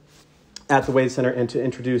here at the Wade Center and to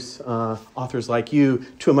introduce authors like you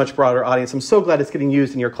to a much broader audience. I'm so glad it's getting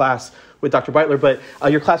used in your class with Dr. Beitler, but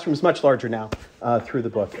your classroom is much larger now through the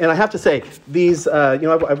book. And I have to say, these,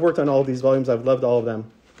 I've worked on all of these volumes. I've loved all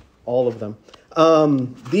of them.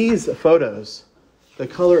 These photos, the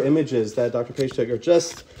color images that Dr. Page took are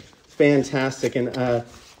just fantastic. And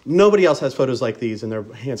nobody else has photos like these in their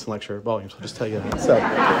Hansen lecture volumes, I'll just tell you that. So,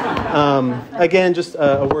 again, just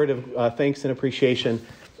a word of thanks and appreciation.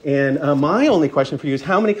 And my only question for you is,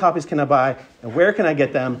 how many copies can I buy, and where can I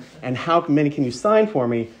get them, and how many can you sign for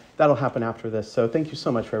me? That'll happen after this. So thank you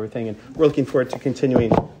so much for everything, and we're looking forward to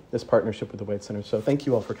continuing this partnership with the Wade Center. So thank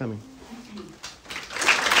you all for coming.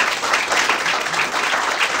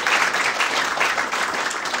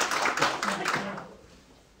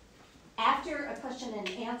 After a question and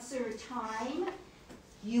answer time,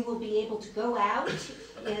 you will be able to go out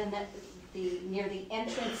in near the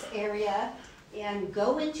entrance area and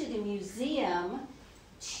go into the museum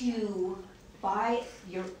to buy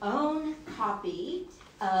your own copy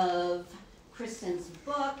of Kristen's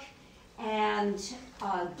book and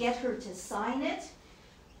get her to sign it.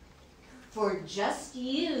 For just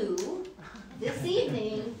you, this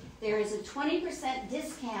evening, there is a 20%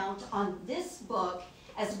 discount on this book,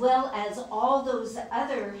 as well as all those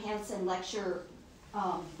other Hansen lecture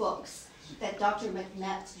books that Dr.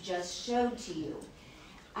 McNutt just showed to you.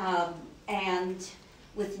 And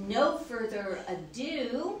with no further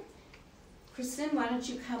ado, Kristen, why don't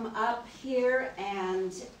you come up here,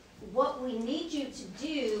 and what we need you to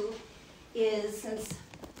do is, since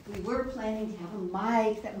we were planning to have a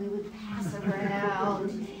mic that we would pass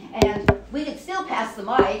around, and we could still pass the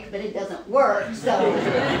mic, but it doesn't work, so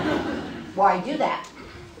why do that?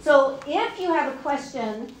 So if you have a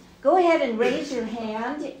question, go ahead and raise your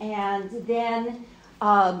hand, and then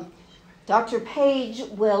Dr. Page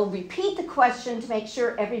will repeat the question to make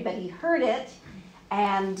sure everybody heard it,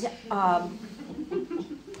 and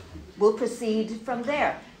we'll proceed from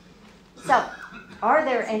there. So, are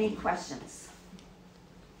there any questions?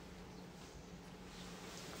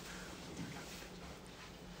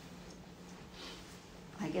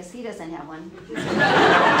 I guess he doesn't have one.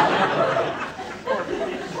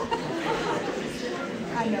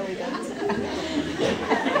 I know he does.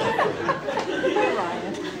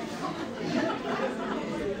 Ryan.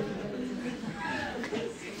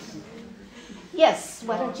 Yes,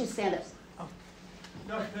 why don't you stand up?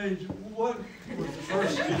 Dr. Page, what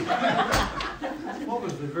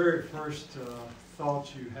was the very first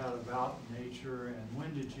thought you had about nature, and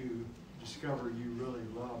when did you discover you really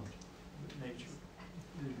loved nature?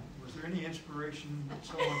 Was there any inspiration that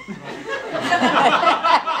someone provided?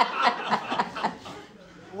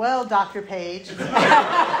 Well, Dr. Page, in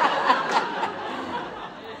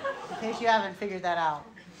case you haven't figured that out,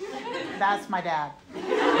 that's my dad.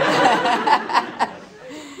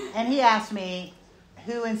 And he asked me,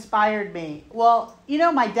 who inspired me? Well, you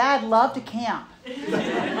know, my dad loved to camp.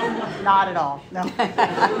 Not at all, no.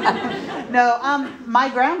 No, my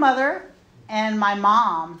grandmother and my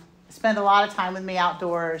mom spent a lot of time with me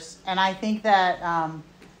outdoors. And I think that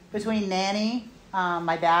between Nanny,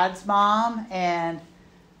 my dad's mom, and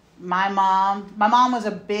my mom was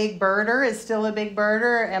a big birder, is still a big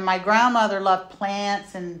birder, and my grandmother loved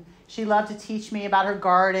plants, and she loved to teach me about her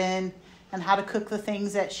garden and how to cook the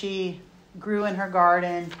things that she grew in her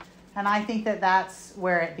garden. And I think that that's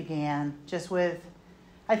where it began, just with,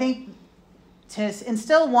 I think to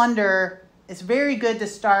instill wonder, it's very good to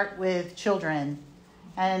start with children.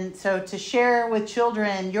 And so to share with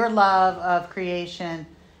children your love of creation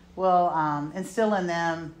will instill in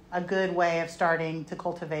them a good way of starting to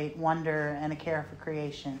cultivate wonder and a care for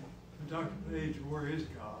creation. Dr. Page, where is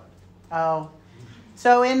God? Oh,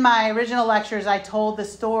 so in my original lectures, I told the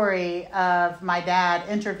story of my dad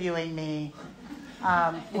interviewing me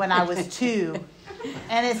when I was 2.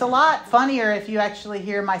 And it's a lot funnier if you actually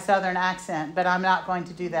hear my southern accent, but I'm not going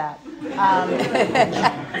to do that.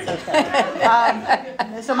 It's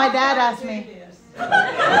okay. So my dad asked me.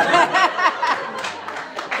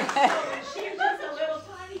 She was just a little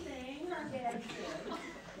tiny thing, her dad said.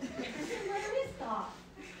 Where is God?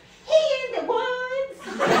 He in the woods.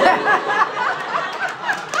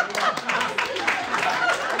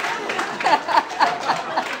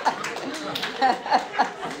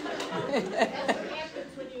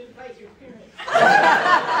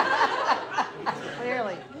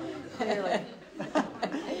 Clearly.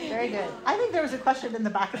 Very good. I think there was a question in the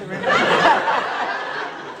back of the room.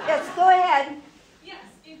 Yes, go ahead. Yes,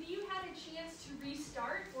 if you had a chance to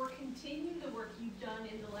restart or continue the work you've done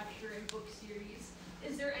in the lecture and book series,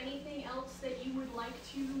 is there anything else that you would like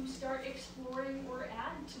to start exploring or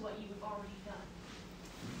add to what you've already done?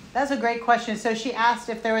 That's a great question. So she asked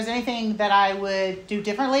if there was anything that I would do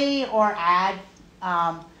differently or add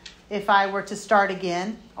if I were to start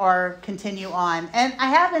again or continue on. And I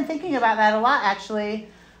have been thinking about that a lot, actually.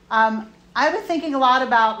 I've been thinking a lot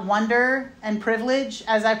about wonder and privilege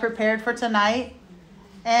as I prepared for tonight.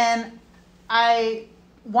 And I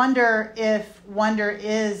wonder if wonder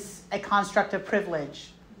is a construct of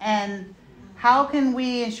privilege. And how can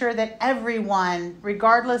we ensure that everyone,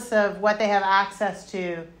 regardless of what they have access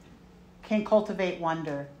to, can cultivate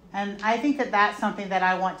wonder? And I think that that's something that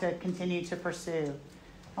I want to continue to pursue.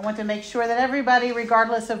 I want to make sure that everybody,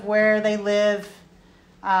 regardless of where they live,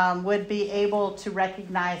 would be able to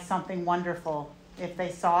recognize something wonderful if they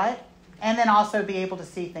saw it, and then also be able to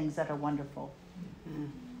see things that are wonderful. Mm-hmm.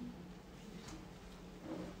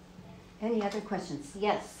 Any other questions?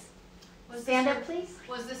 Yes. Stand up, please.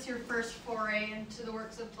 Was this your first foray into the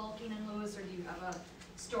works of Tolkien and Lewis, or do you have a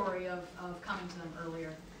story of coming to them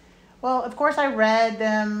earlier? Well, of course, I read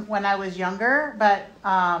them when I was younger, but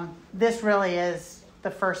this really is the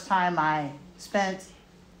first time I spent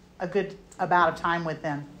a good amount of time with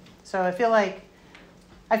them. So I feel like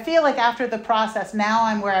after the process, now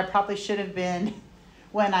I'm where I probably should have been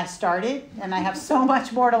when I started, and I have so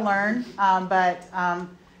much more to learn. But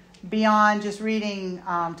beyond just reading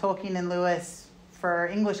Tolkien and Lewis for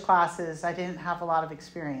English classes, I didn't have a lot of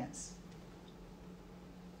experience.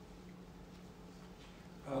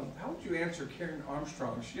 How would you answer Karen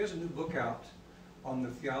Armstrong? She has a new book out on the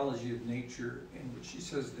theology of nature, and she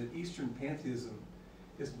says that Eastern pantheism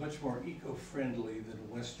is much more eco-friendly than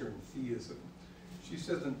Western theism. She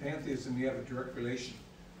says in pantheism you have a direct relation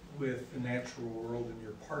with the natural world and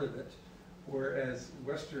you're part of it, whereas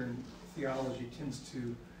Western theology tends to,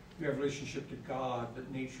 you have a relationship to God, but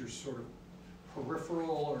nature's sort of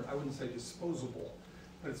peripheral, or I wouldn't say disposable,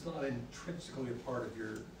 but it's not intrinsically a part of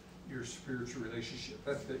your your spiritual relationship.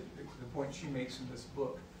 That's the point she makes in this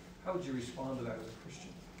book. How would you respond to that as a Christian?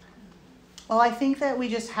 Well, I think that we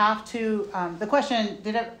just have to, the question,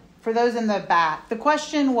 for those in the back, the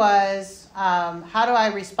question was, how do I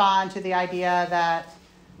respond to the idea that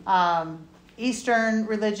Eastern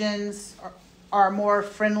religions are more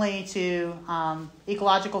friendly to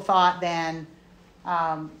ecological thought than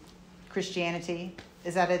Christianity?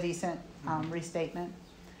 Is that a decent restatement?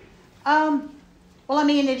 Well, I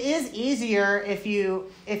mean, it is easier if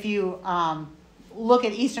you look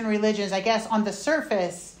at Eastern religions. I guess on the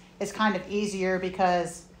surface, it's kind of easier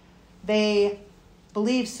because they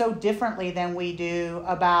believe so differently than we do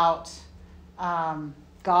about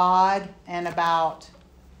God and about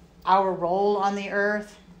our role on the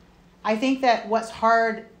earth. I think that what's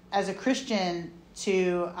hard as a Christian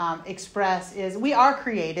to express is we are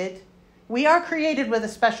created. We are created with a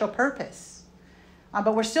special purpose,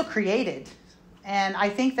 but we're still created. And I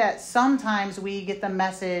think that sometimes we get the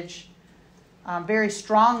message very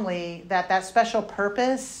strongly that that special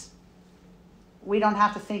purpose, we don't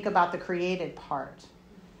have to think about the created part.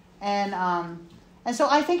 And so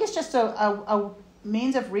I think it's just a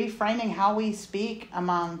means of reframing how we speak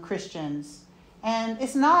among Christians. And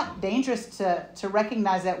it's not dangerous to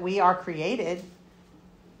recognize that we are created.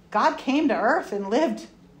 God came to earth and lived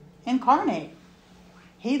incarnate.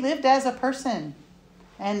 He lived as a person.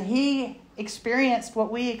 And he experienced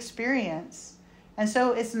what we experience. And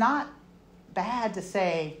so it's not bad to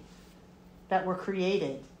say that we're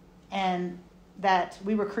created. And that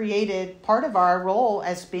we were created, part of our role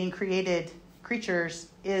as being created creatures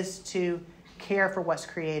is to care for what's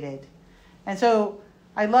created. And so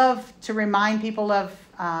I love to remind people of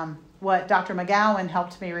what Dr. McGowan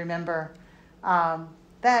helped me remember,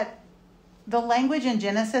 that the language in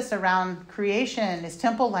Genesis around creation is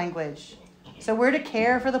temple language. So we're to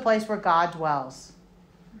care for the place where God dwells.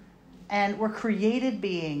 And we're created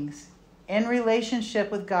beings in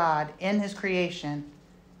relationship with God in his creation,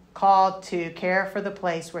 called to care for the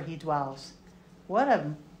place where he dwells. What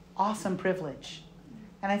an awesome privilege.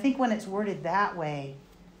 And I think when it's worded that way,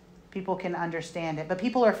 people can understand it. But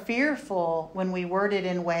people are fearful when we word it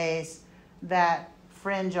in ways that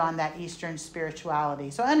fringe on that Eastern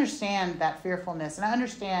spirituality. So I understand that fearfulness, and I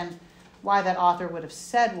understand why that author would have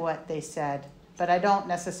said what they said, but I don't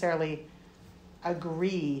necessarily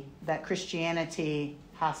agree that Christianity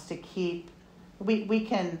has to keep... We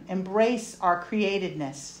can embrace our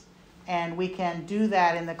createdness, and we can do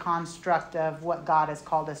that in the construct of what God has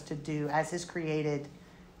called us to do as his created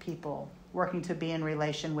people, working to be in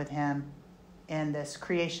relation with him in this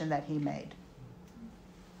creation that he made.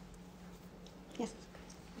 Yes.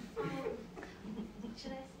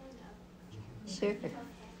 Should I stand up? Sure. Okay.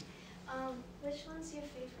 Which one's your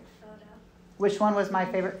favorite photo? Which one was my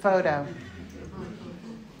favorite photo?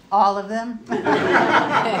 All of them.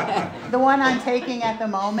 The one I'm taking at the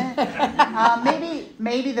moment.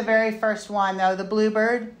 Maybe the very first one, though, the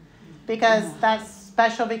bluebird, because that's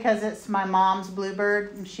special because it's my mom's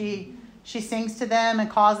bluebird. And she sings to them and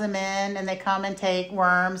calls them in, and they come and take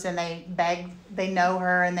worms, and they beg. They know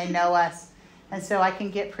her and they know us. And so I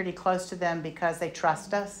can get pretty close to them because they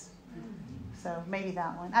trust us. So maybe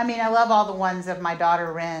that one. I mean, I love all the ones of my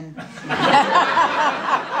daughter, Ren. You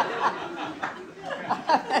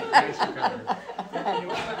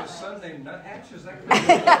also have a son named Nuthatch, is that correct?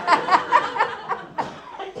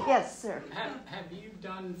 Yes, sir. Have you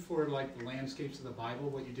done for like the landscapes of the Bible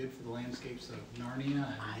what you did for the landscapes of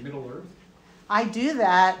Narnia and Middle-earth? I do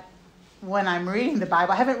that when I'm reading the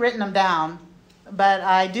Bible. I haven't written them down, but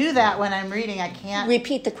I do that when I'm reading. I can't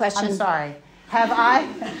repeat the question. I'm sorry. Have I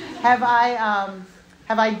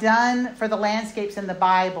done for the landscapes in the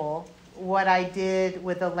Bible what I did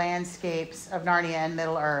with the landscapes of Narnia and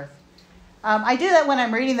Middle-earth? I do that when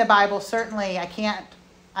I'm reading the Bible. Certainly,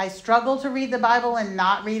 I struggle to read the Bible and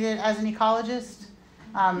not read it as an ecologist,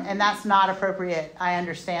 and that's not appropriate. I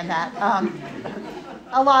understand that.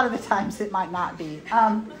 A lot of the times it might not be.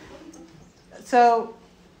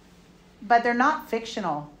 But they're not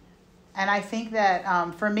fictional. And I think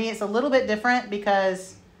that for me it's a little bit different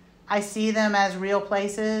because I see them as real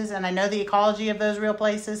places and I know the ecology of those real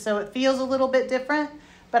places, so it feels a little bit different.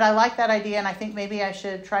 But I like that idea, and I think maybe I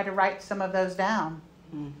should try to write some of those down.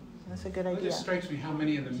 That's a good idea. It just strikes me how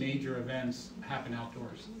many of the major events happen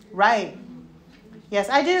outdoors. Right. Yes,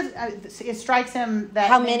 I do. It strikes him that...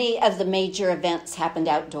 How many of the major events happened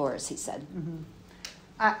outdoors, he said. Mm-hmm.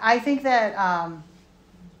 I think that,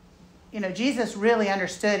 Jesus really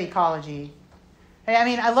understood ecology. I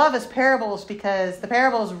mean, I love his parables because the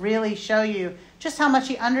parables really show you just how much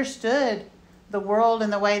he understood the world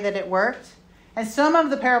and the way that it worked. And some of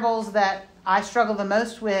the parables that I struggle the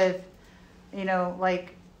most with,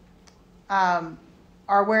 like,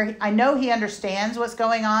 are where I know he understands what's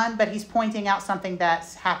going on, but he's pointing out something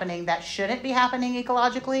that's happening that shouldn't be happening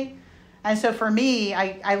ecologically. And so for me,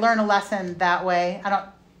 I learn a lesson that way.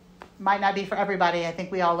 Might not be for everybody. I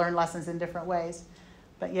think we all learn lessons in different ways.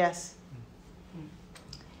 But yes.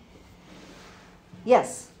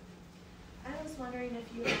 Yes. I was wondering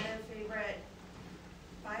if you had a favorite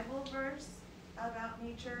Bible verse about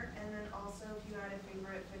nature, and then also if you had a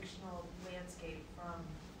favorite fictional landscape from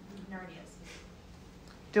Narnia.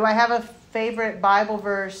 Do I have a favorite Bible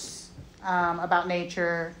verse about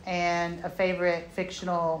nature and a favorite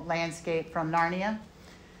fictional landscape from Narnia?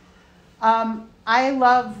 I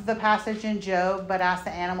love the passage in Job, but ask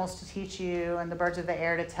the animals to teach you and the birds of the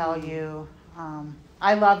air to tell you.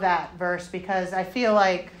 I love that verse because I feel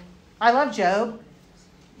like I love Job.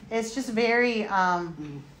 It's just very,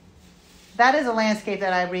 that is a landscape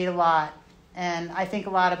that I read a lot and I think a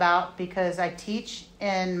lot about because I teach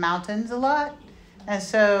in mountains a lot. And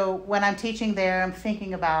so when I'm teaching there, I'm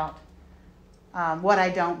thinking about what I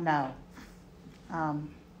don't know,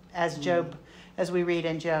 as we read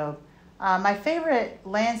in Job. My favorite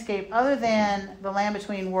landscape, other than the land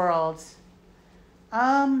between worlds,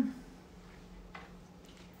 I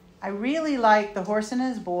really like the horse and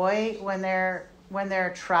his boy when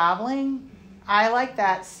they're traveling. I like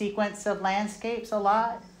that sequence of landscapes a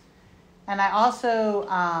lot, and I also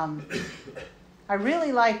I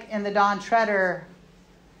really like in the Don Treader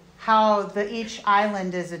how each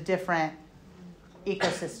island is a different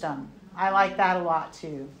ecosystem. I like that a lot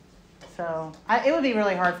too. So it would be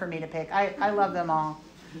really hard for me to pick. I love them all.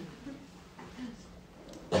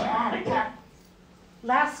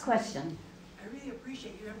 Last question. I really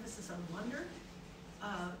appreciate your emphasis on wonder.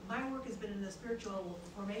 My work has been in the spiritual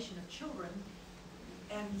formation of children,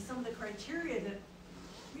 and some of the criteria that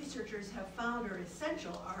researchers have found are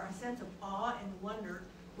essential are a sense of awe and wonder,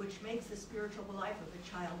 which makes the spiritual life of a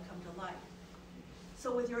child come to life.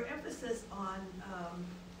 So with your emphasis on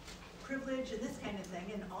privilege and this kind of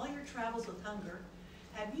thing, and all your travels with hunger,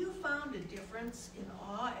 have you found a difference in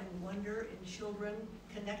awe and wonder in children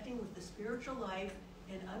connecting with the spiritual life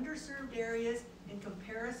in underserved areas in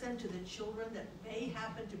comparison to the children that may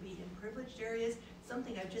happen to be in privileged areas?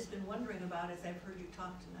 Something I've just been wondering about as I've heard you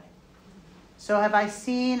talk tonight. So have I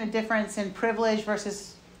seen a difference in privileged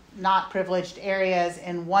versus not privileged areas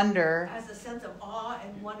in wonder? As a sense of awe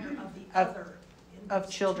and wonder of the other of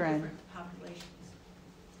children. Different populations.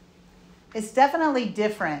 It's definitely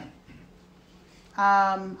different.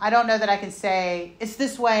 I don't know that I can say it's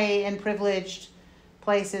this way in privileged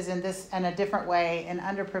places and a different way in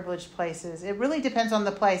underprivileged places. It really depends on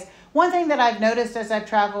the place. One thing that I've noticed as I've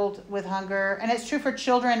traveled with hunger, and it's true for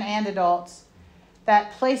children and adults,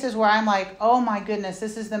 that places where I'm like, oh my goodness,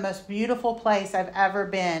 this is the most beautiful place I've ever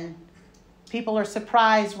been, people are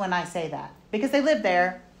surprised when I say that because they live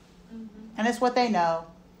there and it's what they know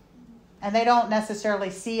and they don't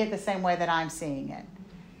necessarily see it the same way that I'm seeing it.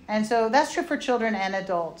 And so that's true for children and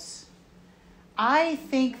adults. I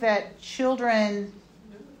think that children,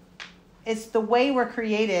 it's the way we're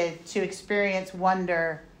created to experience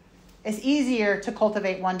wonder. It's easier to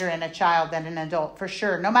cultivate wonder in a child than an adult, for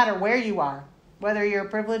sure, no matter where you are, whether you're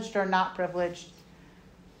privileged or not privileged.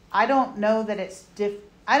 I don't know that it's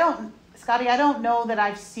Scotty, I don't know that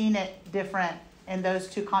I've seen it different in those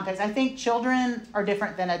two contexts. I think children are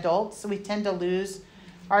different than adults, so we tend to lose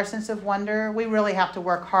our sense of wonder. We really have to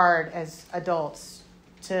work hard as adults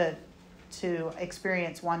to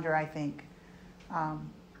experience wonder, I think.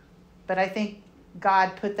 But I think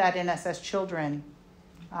God put that in us as children.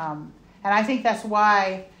 And I think that's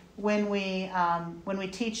why when we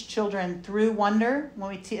teach children through wonder, when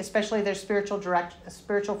we especially their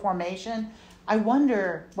spiritual formation, I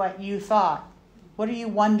wonder what you thought. What are you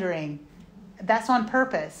wondering? That's on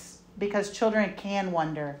purpose because children can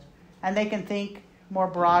wonder and they can think more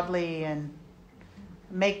broadly and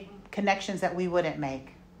make connections that we wouldn't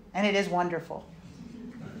make. And it is wonderful.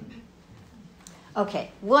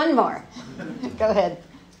 Okay, one more. Go ahead.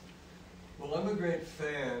 Well, I'm a great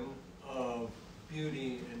fan of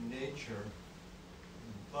beauty in nature,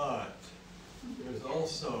 but there's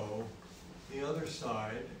also the other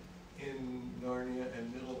side in Narnia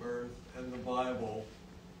and Middle-earth and the Bible,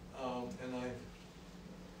 and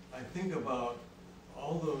I think about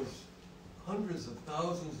all those hundreds of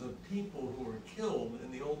thousands of people who were killed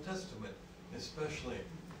in the Old Testament, especially,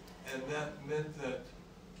 and that meant that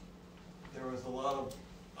there was a lot of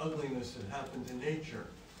ugliness that happened in nature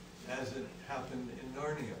as it happened in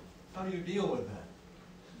Narnia. How do you deal with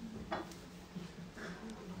that?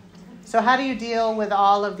 So how do you deal with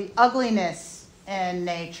all of the ugliness in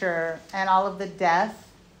nature and all of the death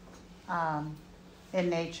in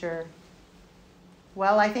nature,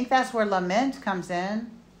 well, I think that's where lament comes in,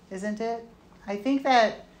 isn't it? I think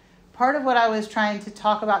that part of what I was trying to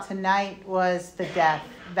talk about tonight was the death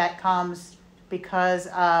that comes because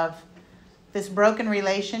of this broken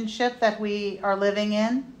relationship that we are living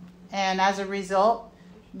in. And as a result,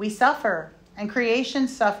 we suffer, and creation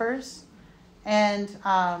suffers. And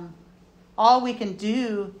all we can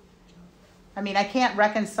do, I mean, I can't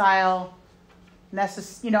reconcile, I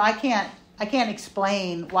can't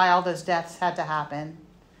explain why all those deaths had to happen,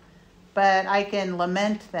 but I can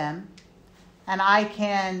lament them, and I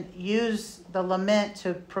can use the lament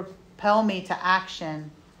to propel me to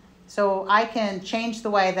action. So I can change the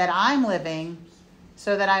way that I'm living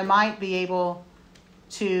so that I might be able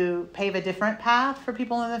to pave a different path for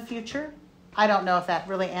people in the future. I don't know if that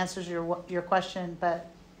really answers your question, but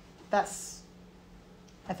that's,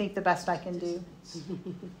 I think, the best I can do.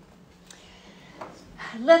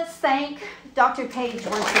 Let's thank Dr. Page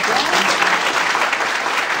once again.